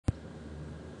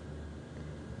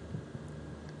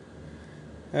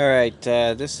Alright,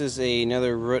 this is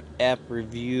another root app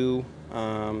review.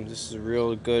 This is a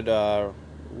real good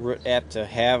root app to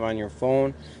have on your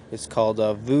phone. It's called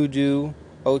Voodoo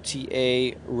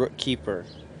OTA Root Keeper.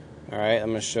 Alright, I'm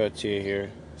going to show it to you here.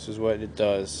 This is what it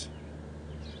does.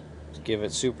 Give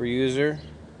it super user,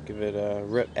 give it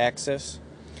root access.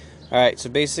 Alright, so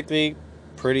basically,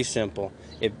 pretty simple.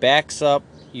 It backs up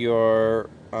your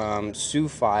SU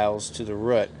files to the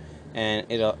root, and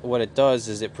what it does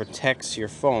is it protects your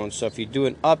phone. So if you do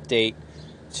an update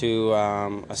to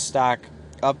a stock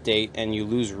update and you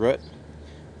lose root,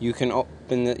 you can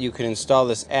you can install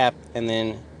this app and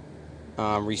then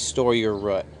restore your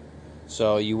root.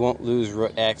 So you won't lose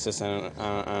root access on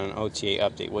an OTA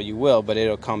update. Well, you will, but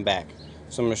it'll come back.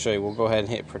 So I'm going to show you. We'll go ahead and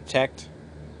hit protect.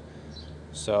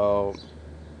 So,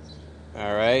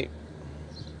 alright,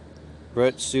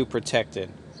 root SU protected.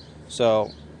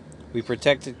 So we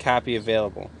protected copy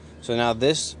available. So now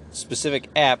this specific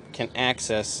app can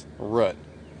access root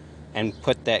and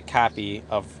put that copy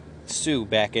of SU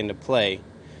back into play,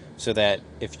 so that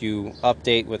if you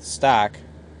update with stock,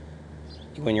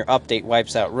 when your update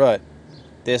wipes out root,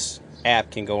 this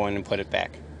app can go in and put it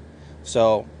back.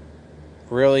 So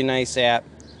really nice app.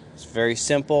 It's very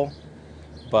simple,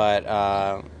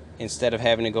 but instead of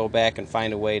having to go back and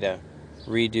find a way to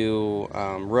redo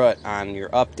root on your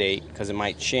update, because it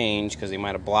might change, because they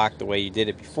might have blocked the way you did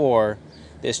it before,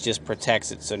 this just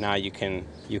protects it. So now you can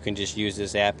just use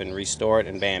this app and restore it,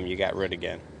 and bam, you got root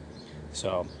again.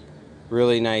 So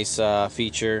really nice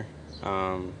feature.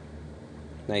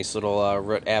 Nice little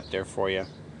root app there for you.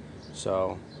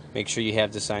 So make sure you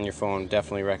have this on your phone.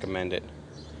 Definitely recommend it.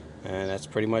 And that's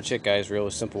pretty much it, guys. Real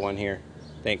simple one here.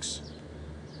 Thanks.